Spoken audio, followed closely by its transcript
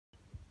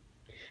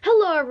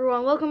Hello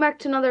everyone, welcome back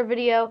to another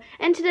video,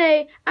 and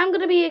today I'm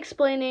going to be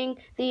explaining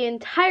the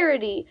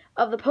entirety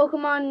of the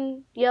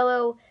Pokemon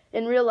Yellow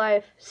in Real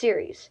Life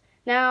series.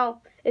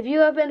 Now, if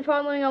you have been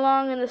following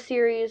along in the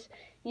series,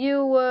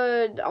 you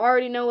would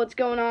already know what's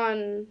going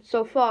on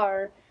so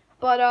far,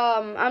 but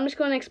I'm just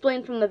going to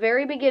explain from the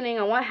very beginning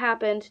on what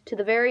happened to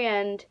the very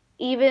end,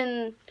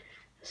 even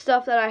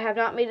stuff that I have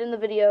not made in the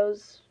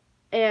videos,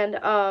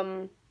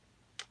 and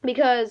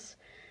because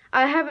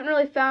I haven't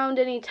really found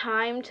any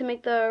time to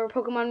make the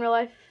Pokemon Real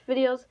Life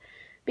videos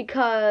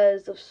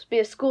because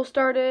school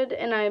started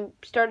and I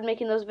started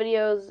making those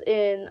videos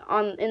in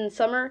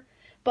summer.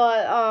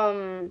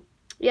 But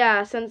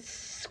yeah, since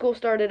school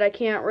started, I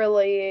couldn't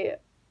really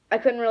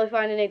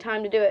find any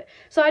time to do it.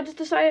 So I just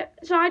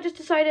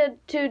decided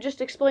to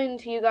just explain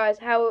to you guys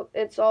how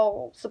it's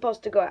all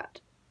supposed to go out.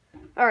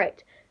 All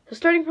right. So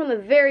starting from the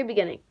very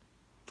beginning,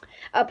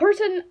 a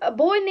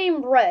boy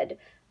named Red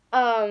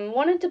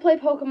wanted to play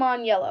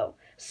Pokemon Yellow,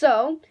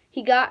 so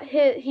he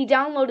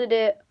downloaded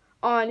it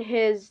on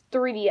his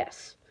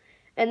 3DS,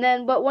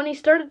 but when he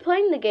started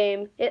playing the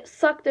game, it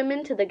sucked him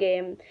into the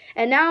game,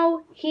 and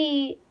now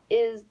he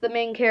is the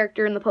main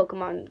character in the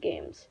Pokemon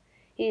games.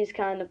 He's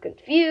kind of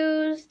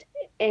confused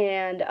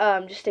and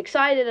just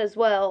excited as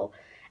well,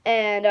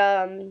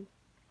 and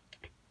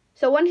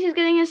so when he's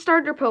getting his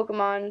starter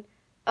Pokemon,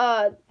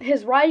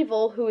 his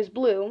rival, who is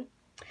Blue,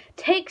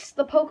 takes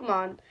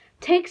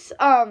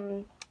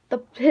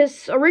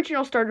his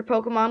original starter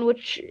Pokemon,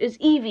 which is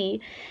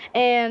Eevee,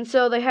 and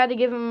so they had to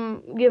give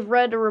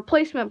Red a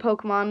replacement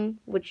Pokemon,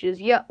 which is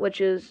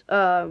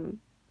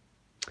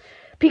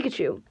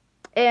Pikachu.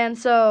 And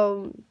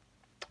so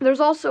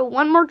there's also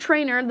one more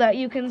trainer that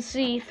you can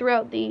see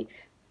throughout the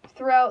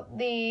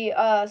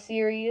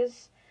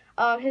series.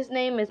 His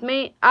name is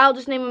I'll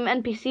just name him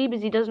NPC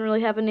because he doesn't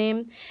really have a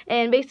name,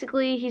 and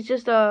basically he's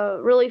just a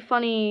really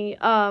funny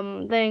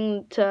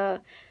thing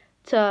to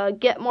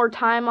get more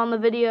time on the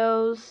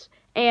videos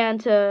and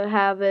to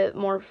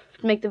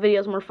make the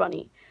videos more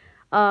funny.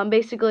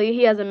 Basically,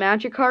 he has a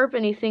Magikarp,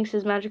 and he thinks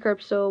his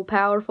Magikarp's so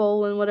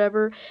powerful and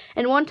whatever.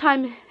 And one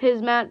time,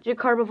 his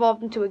Magikarp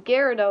evolved into a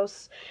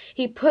Gyarados.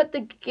 He put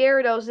the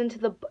Gyarados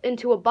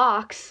into a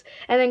box,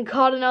 and then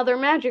caught another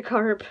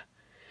Magikarp.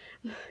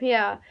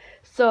 Yeah,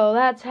 so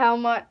that's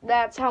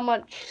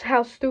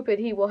how stupid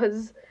he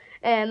was,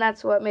 and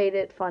that's what made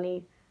it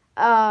funny.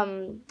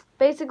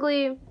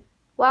 Basically,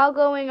 while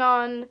going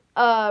on,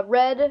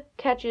 Red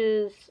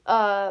catches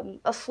a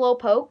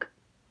Slowpoke,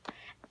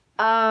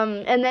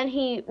 and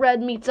then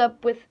Red meets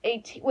up with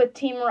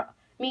Team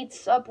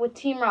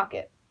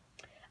Rocket.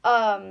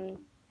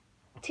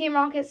 Team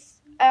Rocket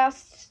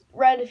asked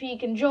Red if he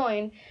can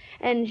join,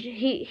 and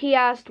he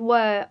asked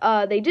what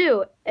they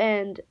do,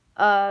 and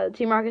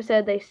Team Rocket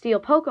said they steal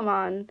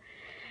Pokemon,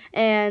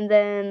 and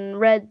then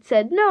Red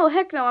said, "No,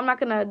 heck no, I'm not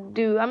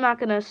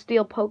gonna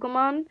steal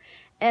Pokemon,"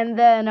 and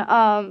then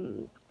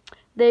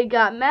they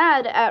got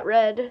mad at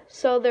Red,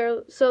 so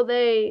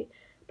they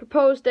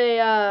proposed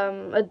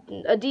a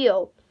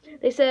deal.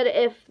 They said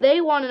if they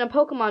won in a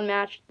Pokemon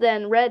match,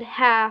 then Red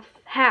has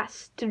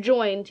to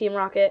join Team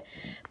Rocket,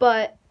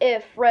 but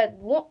if Red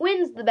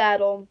wins the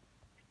battle,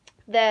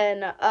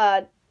 then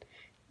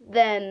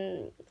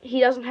he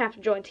doesn't have to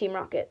join Team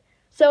Rocket.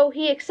 So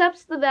he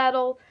accepts the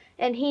battle,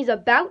 and he's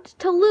about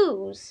to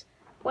lose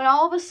when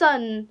all of a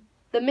sudden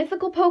the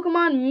mythical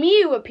Pokemon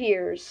Mew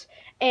appears,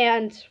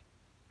 and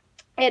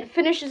it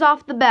finishes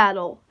off the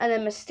battle, and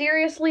then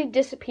mysteriously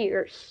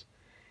disappears.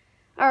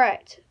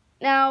 Alright,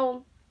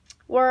 now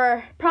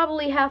we're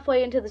probably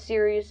halfway into the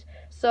series,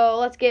 so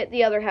let's get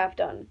the other half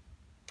done.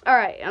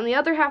 Alright, on the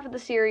other half of the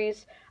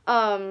series,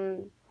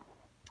 hold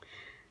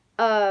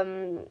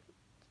on,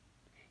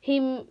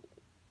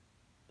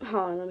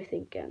 let me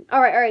think again.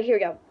 Alright, here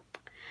we go.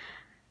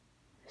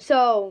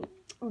 So,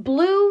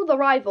 Blue, the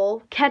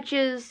rival,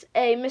 catches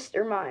a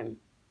Mr.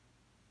 Mime.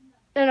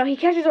 No, he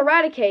catches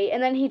Eradicate,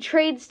 and then he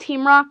trades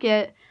Team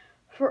Rocket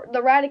for the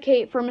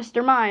Eradicate for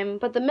Mr. Mime,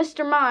 but the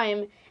Mr.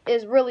 Mime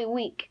is really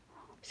weak.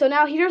 So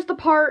now here's the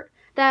part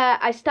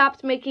that I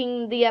stopped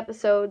making the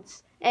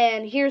episodes,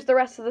 and here's the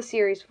rest of the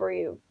series for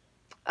you.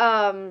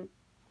 The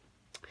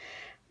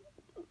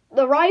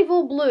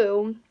rival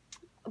Blue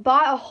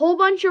bought a whole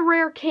bunch of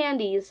rare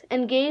candies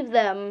and gave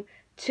them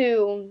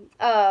to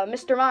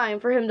Mr. Mime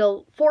for him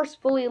to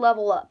forcefully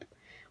level up,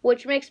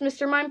 which makes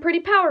Mr. Mime pretty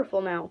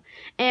powerful now.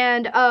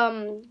 And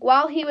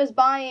while he was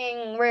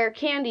buying rare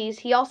candies,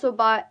 he also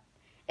bought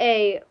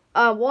a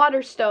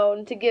water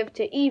stone to give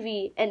to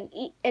Eevee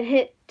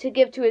to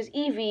give to his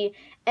Eevee,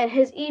 and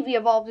his Eevee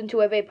evolved into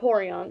a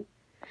Vaporeon.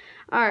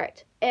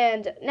 Alright,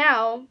 and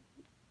now,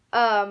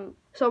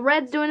 so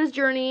Red's doing his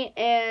journey,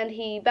 and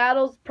he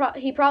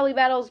probably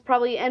battles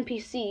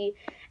NPC,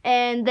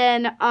 and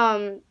then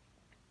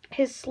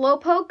his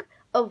Slowpoke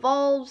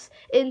evolves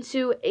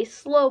into a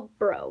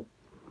Slowbro.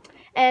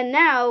 And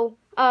now,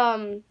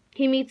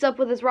 he meets up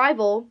with his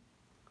rival,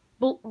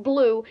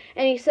 Blue,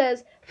 and he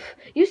says,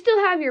 "You still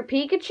have your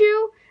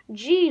Pikachu?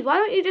 Geez, why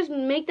don't you just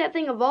make that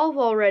thing evolve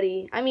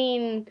already? I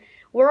mean,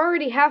 we're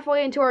already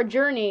halfway into our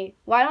journey.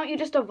 Why don't you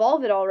just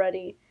evolve it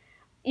already?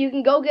 You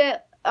can go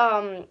get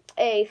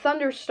a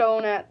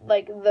Thunderstone at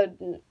like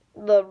the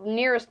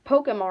nearest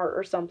Pokemart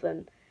or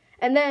something,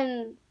 and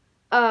then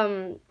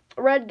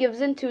Red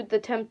gives into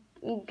the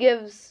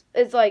gets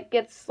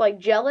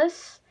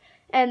jealous,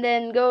 and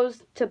then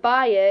goes to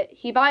buy it.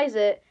 He buys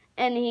it,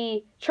 and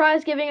he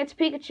tries giving it to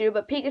Pikachu,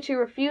 but Pikachu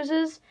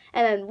refuses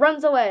and then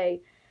runs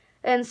away.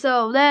 And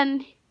so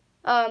then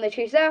they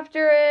chase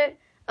after it.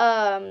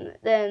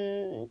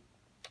 Then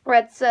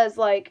Red says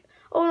like,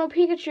 "Oh no,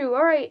 Pikachu,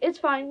 alright, it's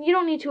fine. You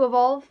don't need to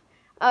evolve."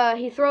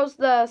 He throws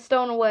the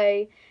stone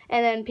away,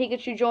 and then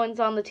Pikachu joins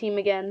on the team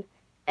again.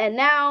 And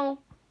now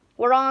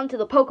we're on to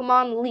the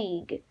Pokemon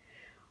League.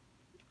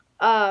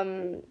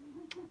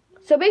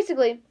 So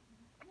basically,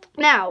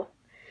 now,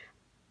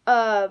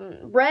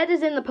 Red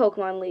is in the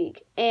Pokemon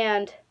League,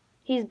 and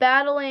he's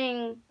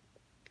battling,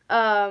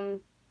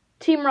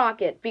 Team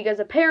Rocket, because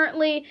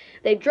apparently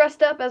they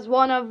dressed up as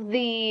one of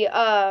the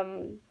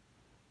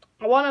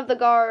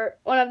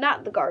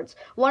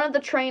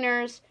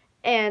trainers,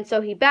 and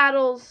so they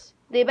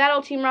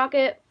battle Team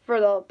Rocket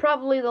for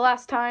probably the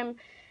last time,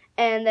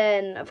 and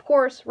then, of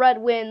course,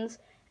 Red wins,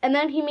 and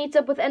then he meets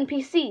up with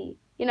NPC,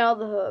 you know,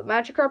 the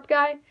Magikarp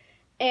guy,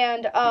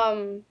 and,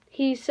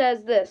 he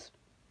says this: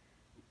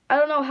 "I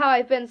don't know how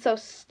I've been so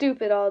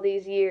stupid all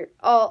these years,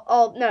 not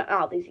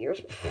all these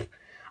years,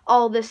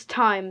 all this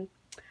time.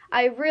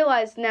 I've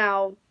realized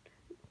now,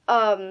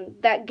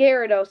 that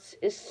Gyarados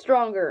is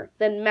stronger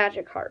than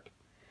Magikarp.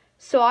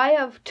 So I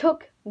have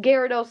took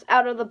Gyarados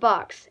out of the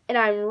box, and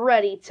I'm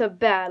ready to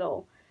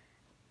battle."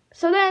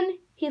 So then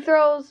he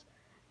throws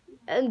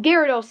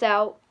Gyarados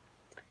out,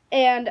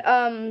 and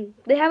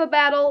they have a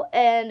battle,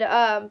 and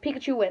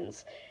Pikachu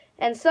wins.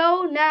 And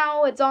so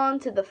now it's on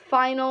to the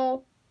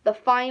final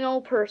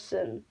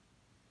person,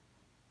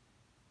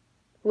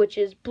 which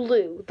is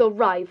Blue, the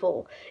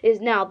rival, is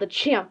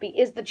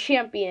the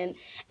champion,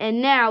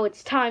 and now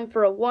it's time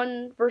for a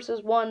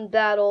 1-versus-1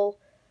 battle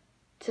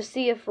to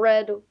see if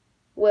Red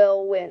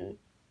will win.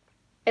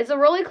 It's a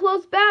really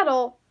close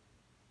battle,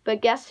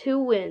 but guess who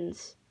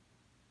wins?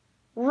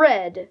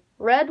 Red.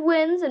 Red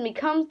wins and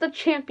becomes the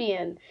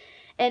champion,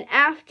 and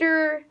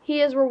after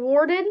he is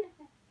rewarded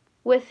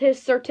with his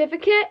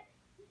certificate,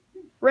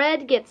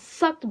 Red gets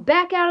sucked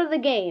back out of the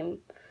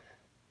game,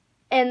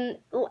 and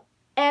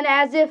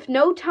as if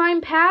no time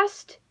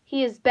passed,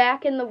 he is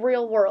back in the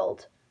real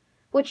world,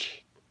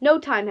 which no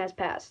time has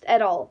passed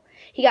at all.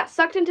 He got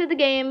sucked into the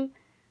game.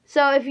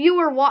 So if you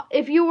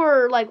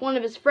were like one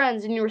of his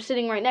friends and you were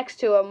sitting right next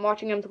to him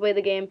watching him play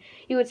the game,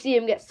 you would see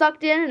him get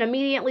sucked in and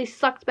immediately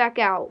sucked back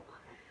out.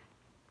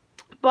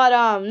 But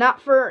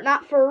not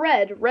for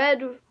Red.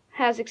 Red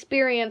has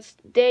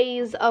experienced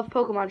days of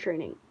Pokemon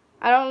training.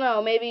 I don't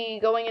know, maybe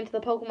going into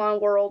the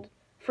Pokemon world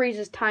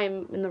freezes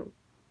time in the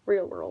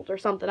real world or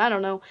something. I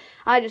don't know.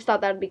 I just thought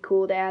that would be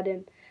cool to add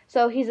in.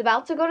 So he's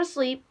about to go to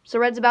sleep. So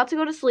Red's about to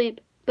go to sleep,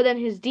 but then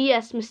his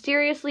DS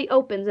mysteriously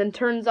opens and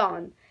turns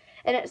on.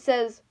 And it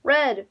says,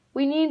 "Red,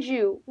 we need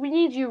you. We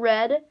need you,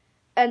 Red."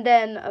 And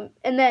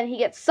then he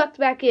gets sucked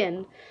back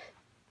in.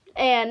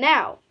 And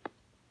now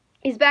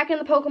he's back in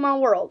the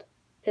Pokemon world.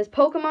 His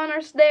Pokemon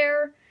are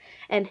there,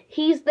 and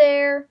he's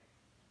there.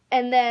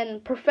 And then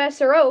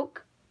Professor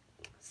Oak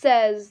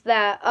says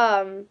that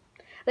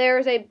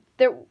there's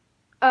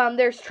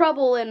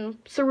trouble in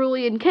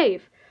Cerulean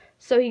Cave.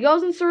 So he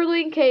goes in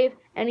Cerulean Cave,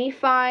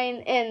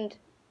 and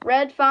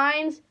Red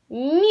finds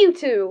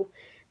Mewtwo.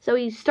 So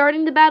he's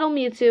starting to battle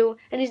Mewtwo,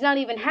 and he's not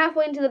even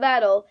halfway into the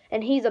battle,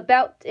 and he's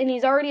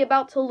already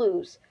about to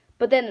lose.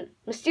 But then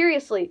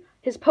mysteriously,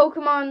 his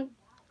Pokemon's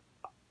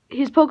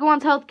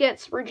health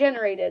gets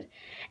regenerated,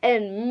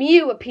 and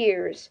Mew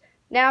appears,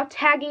 now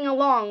tagging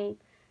along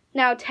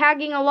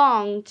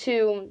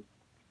to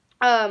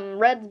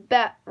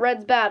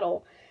Red's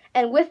battle.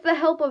 And with the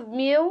help of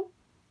Mew,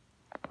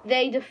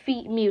 they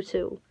defeat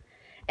Mewtwo.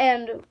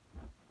 And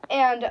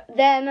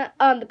then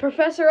the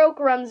Professor Oak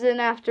runs in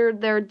after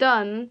they're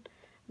done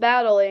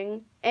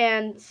battling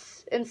and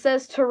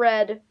says to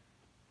Red,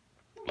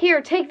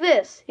 "Here, take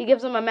this." He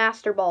gives him a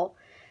Master Ball.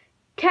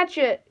 "Catch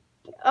it.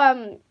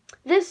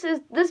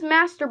 This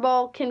Master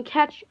Ball can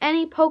catch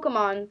any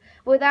Pokemon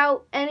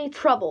without any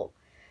trouble.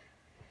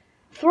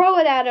 Throw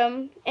it at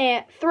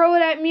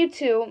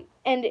Mewtwo,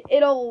 and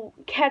it'll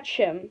catch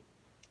him."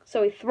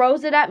 So he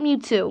throws it at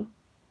Mewtwo,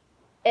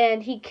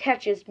 and he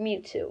catches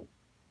Mewtwo.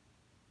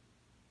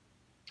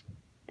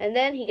 And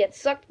then he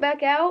gets sucked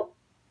back out.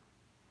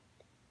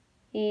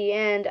 He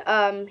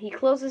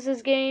closes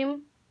his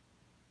game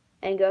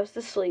and goes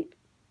to sleep.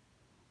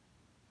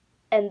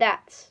 And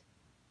that's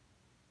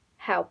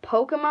how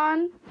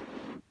Pokemon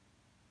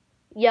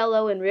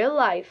Yellow in real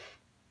life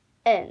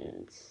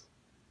ends.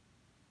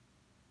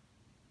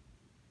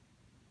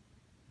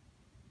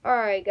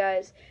 Alright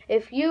guys,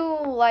 if you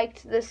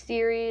liked this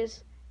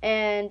series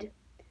and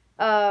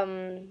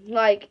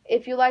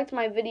if you liked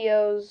my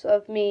videos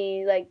of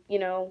me, if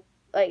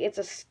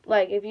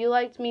you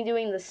liked me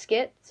doing the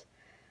skits,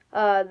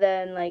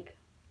 then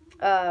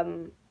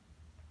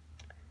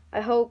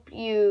I hope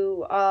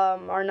you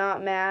are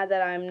not mad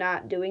that I'm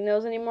not doing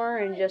those anymore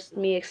and just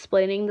me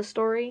explaining the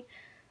story.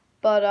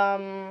 But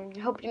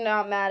hope you're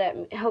not mad at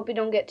me. Hope you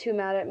don't get too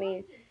mad at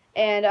me.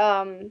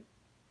 And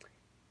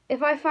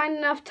if I find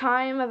enough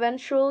time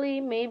eventually,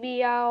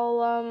 maybe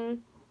I'll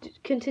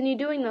continue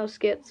doing those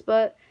skits,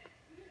 but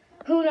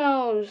who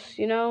knows,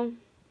 you know?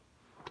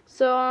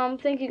 So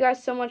thank you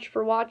guys so much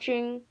for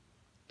watching.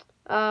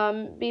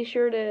 Be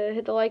sure to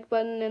hit the like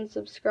button and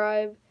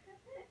subscribe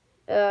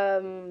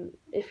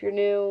if you're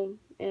new,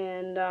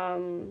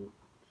 and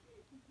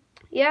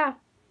yeah.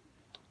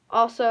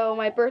 Also,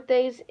 my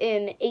birthday's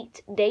in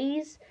 8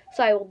 days,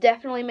 so I will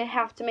definitely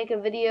have to make a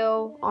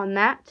video on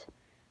that.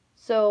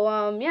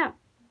 So yeah.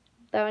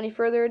 Without any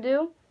further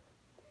ado,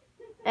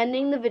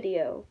 ending the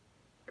video.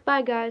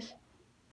 Goodbye, guys.